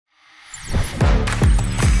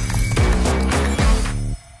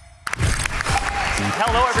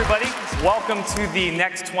Hello, everybody. Welcome to the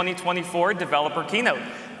next 2024 Developer Keynote.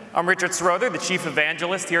 I'm Richard Srother, the Chief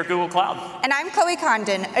Evangelist here at Google Cloud. And I'm Chloe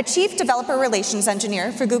Condon, a Chief Developer Relations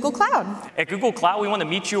Engineer for Google Cloud. At Google Cloud, we want to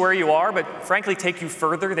meet you where you are, but frankly, take you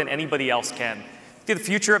further than anybody else can. The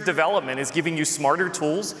future of development is giving you smarter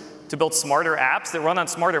tools to build smarter apps that run on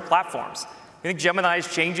smarter platforms. I think Gemini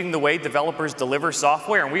is changing the way developers deliver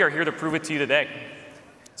software, and we are here to prove it to you today.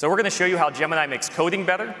 So we're going to show you how Gemini makes coding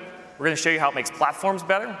better, we're going to show you how it makes platforms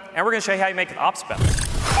better, and we're going to show you how you make ops better.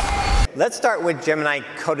 Let's start with Gemini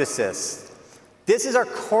Code Assist. This is our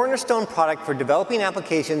cornerstone product for developing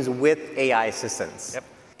applications with AI assistance. Yep.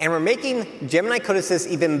 And we're making Gemini Code Assist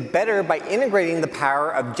even better by integrating the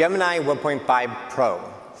power of Gemini 1.5 Pro.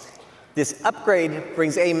 This upgrade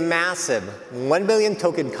brings a massive 1 billion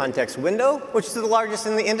token context window, which is the largest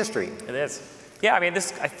in the industry. It is. Yeah, I mean,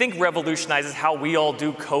 this, I think, revolutionizes how we all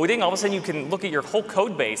do coding. All of a sudden, you can look at your whole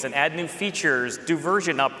code base and add new features, do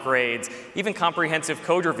version upgrades, even comprehensive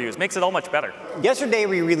code reviews. Makes it all much better. Yesterday,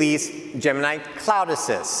 we released Gemini Cloud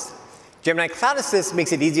Assist. Gemini Cloud Assist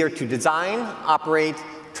makes it easier to design, operate,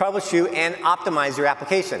 troubleshoot, and optimize your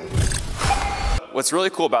application. What's really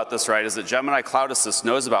cool about this, right, is that Gemini Cloud Assist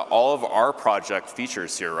knows about all of our project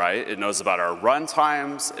features here, right? It knows about our run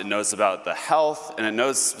times, it knows about the health, and it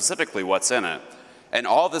knows specifically what's in it. And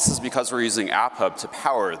all this is because we're using App Hub to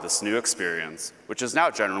power this new experience, which is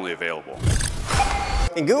now generally available.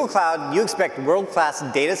 In Google Cloud, you expect world-class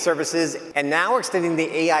data services, and now we're extending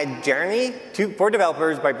the AI journey for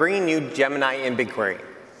developers by bringing you Gemini in BigQuery.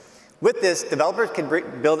 With this, developers can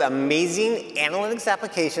build amazing analytics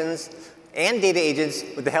applications and data agents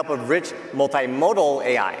with the help of rich multimodal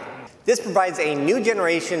AI. This provides a new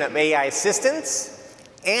generation of AI assistants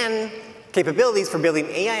and capabilities for building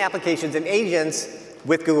AI applications and agents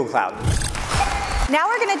with Google Cloud. Now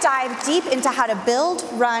we're going to dive deep into how to build,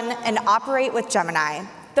 run, and operate with Gemini.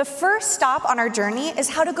 The first stop on our journey is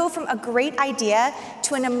how to go from a great idea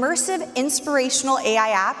to an immersive, inspirational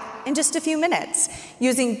AI app in just a few minutes,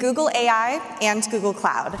 using Google AI and Google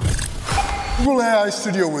Cloud. Google AI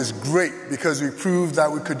Studio was great because we proved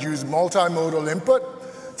that we could use multimodal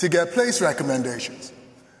input to get place recommendations.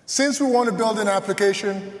 Since we want to build an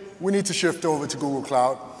application, we need to shift over to Google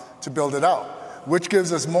Cloud to build it out, which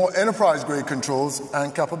gives us more enterprise-grade controls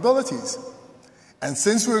and capabilities. And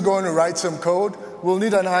since we're going to write some code, we'll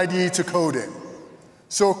need an IDE to code in.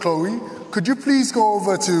 So, Chloe, could you please go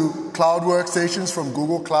over to Cloud Workstations from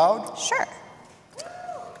Google Cloud? Sure.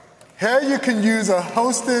 Here you can use a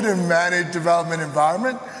hosted and managed development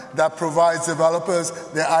environment that provides developers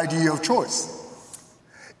their IDE of choice.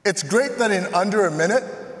 It's great that in under a minute,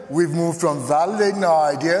 we've moved from validating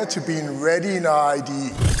our idea to being ready in our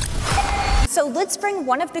IDE. So let's bring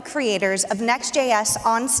one of the creators of Next.js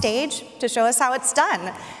on stage to show us how it's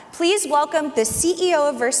done. Please welcome the CEO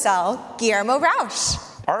of Vercel, Guillermo Rauch.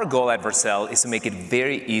 Our goal at Vercel is to make it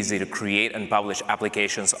very easy to create and publish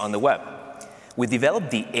applications on the web. We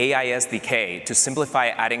developed the AI SDK to simplify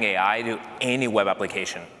adding AI to any web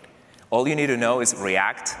application. All you need to know is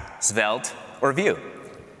React, Svelte, or Vue.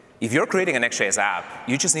 If you're creating a Next.js app,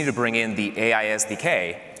 you just need to bring in the AI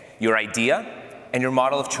SDK, your idea, and your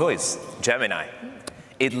model of choice, Gemini.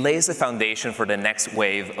 It lays the foundation for the next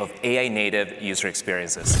wave of AI-native user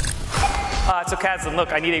experiences. So Kazan,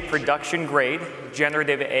 look, I need a production-grade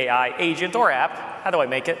generative AI agent or app. How do I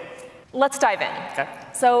make it? Let's dive in. Okay.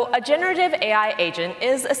 So a generative AI agent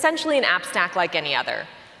is essentially an app stack like any other,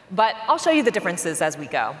 but I'll show you the differences as we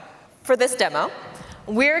go. For this demo,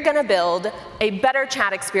 we're going to build a better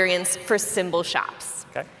chat experience for symbol shops.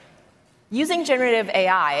 Okay. Using generative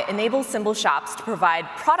AI enables symbol shops to provide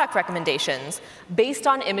product recommendations based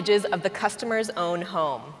on images of the customer's own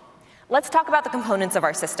home. Let's talk about the components of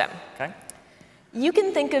our system. Okay. You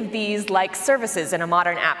can think of these like services in a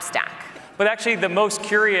modern app stack. But actually, the most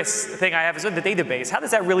curious thing I have is in the database. How does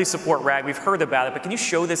that really support RAG? We've heard about it, but can you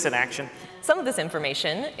show this in action? Some of this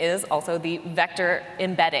information is also the vector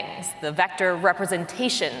embeddings, the vector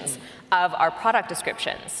representations of our product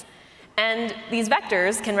descriptions. And these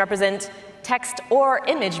vectors can represent text or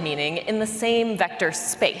image meaning in the same vector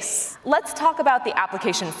space. Let's talk about the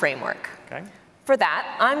application framework. Okay. For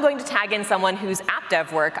that, I'm going to tag in someone whose app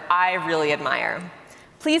dev work I really admire.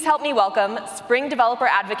 Please help me welcome Spring Developer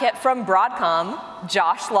Advocate from Broadcom,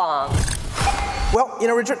 Josh Long. Well, you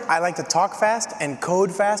know, Richard, I like to talk fast and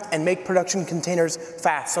code fast and make production containers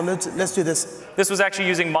fast. So let's do this. This was actually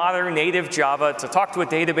using modern native Java to talk to a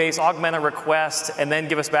database, augment a request, and then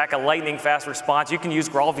give us back a lightning fast response. You can use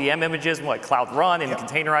Graal VM images like Cloud Run and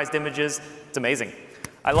containerized images. It's amazing.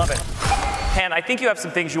 I love it. And I think you have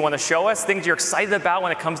some things you want to show us, things you're excited about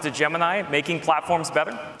when it comes to Gemini, making platforms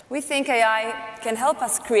better. We think AI can help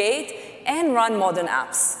us create and run modern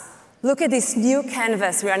apps. Look at this new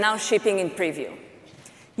canvas we are now shipping in preview.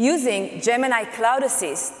 Using Gemini Cloud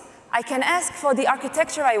Assist, I can ask for the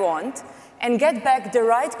architecture I want and get back the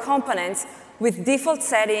right components with default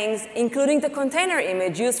settings, including the container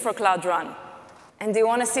image used for Cloud Run. And do you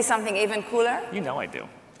want to see something even cooler? You know I do.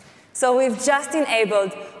 So we've just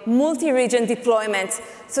enabled multi-region deployments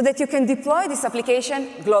so that you can deploy this application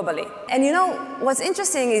globally. And you know, what's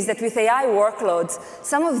interesting is that with AI workloads,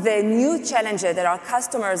 some of the new challenges that our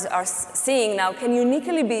customers are seeing now can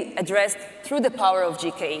uniquely be addressed through the power of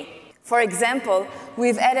GKE. For example,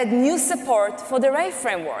 we've added new support for the Ray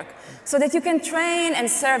framework so that you can train and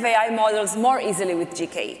serve AI models more easily with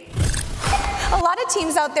GKE. A lot of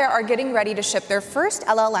teams out there are getting ready to ship their first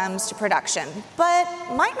LLMs to production, but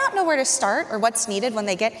might not know where to start or what's needed when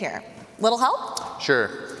they get here. Little help? Sure.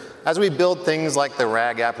 As we build things like the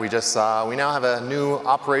RAG app we just saw, we now have a new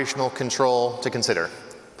operational control to consider: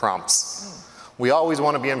 prompts. We always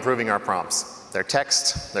want to be improving our prompts, their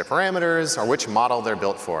text, their parameters, or which model they're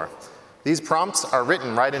built for. These prompts are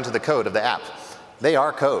written right into the code of the app. They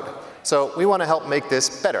are code. So we want to help make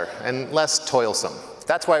this better and less toilsome.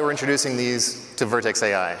 That's why we're introducing these to Vertex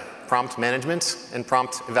AI: prompt management and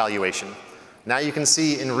prompt evaluation. Now you can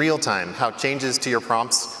see in real time how changes to your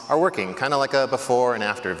prompts are working, kind of like a before and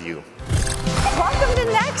after view. Welcome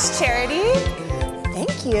to Next, Charity.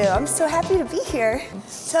 Thank you. I'm so happy to be here.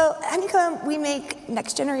 So at Honeycomb, we make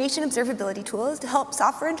next-generation observability tools to help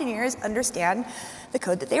software engineers understand the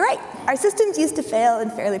code that they write. Our systems used to fail in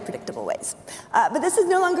fairly predictable ways. But this is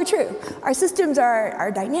no longer true. Our systems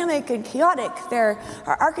are dynamic and chaotic. Our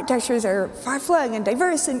architectures are far-flung and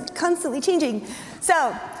diverse and constantly changing.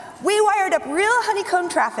 So we wired up real Honeycomb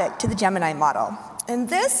traffic to the Gemini model. And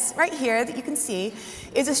this right here that you can see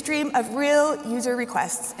is a stream of real user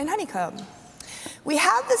requests in Honeycomb. We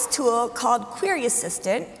have this tool called Query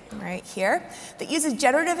Assistant right here that uses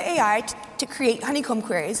generative AI to create Honeycomb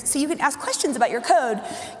queries. So you can ask questions about your code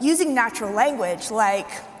using natural language,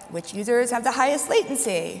 like which users have the highest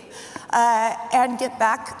latency, and get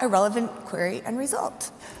back a relevant query and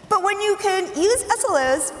result. But when you can use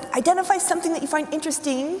SLOs, identify something that you find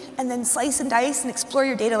interesting, and then slice and dice and explore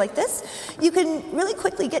your data like this, you can really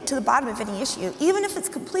quickly get to the bottom of any issue, even if it's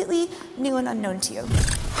completely new and unknown to you.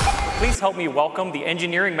 Please help me welcome the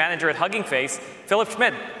engineering manager at Hugging Face, Philip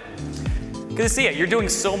Schmid. Good to see you. You're doing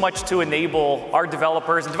so much to enable our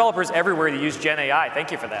developers and developers everywhere to use Gen AI.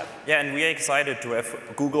 Thank you for that. Yeah, and we are excited to have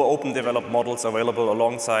Google Open developed models available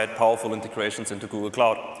alongside powerful integrations into Google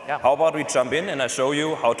Cloud. Yeah. How about we jump in and I show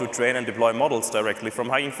you how to train and deploy models directly from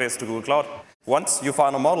Hugging Face to Google Cloud. Once you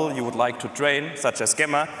find a model you would like to train, such as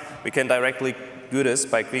Gemma, we can directly do this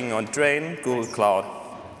by clicking on Train Google Cloud.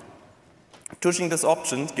 Choosing this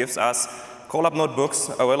option gives us Colab notebooks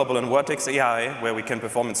available in Vertex AI, where we can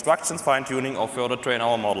perform instructions fine-tuning or further train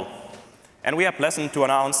our model. And we are pleasant to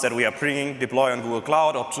announce that we are bringing Deploy on Google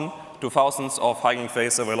Cloud option to thousands of Hugging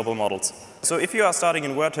Face available models. So if you are starting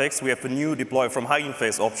in Vertex, we have the new Deploy from Hugging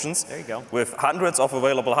Face options. There you go. With hundreds of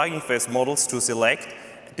available Hugging Face models to select,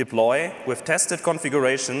 deploy with tested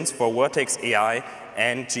configurations for Vertex AI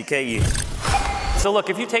and GKE. So look,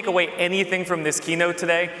 if you take away anything from this keynote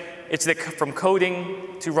today, it's that from coding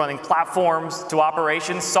to running platforms to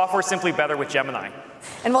operations, software's simply better with Gemini.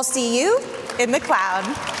 And we'll see you in the cloud.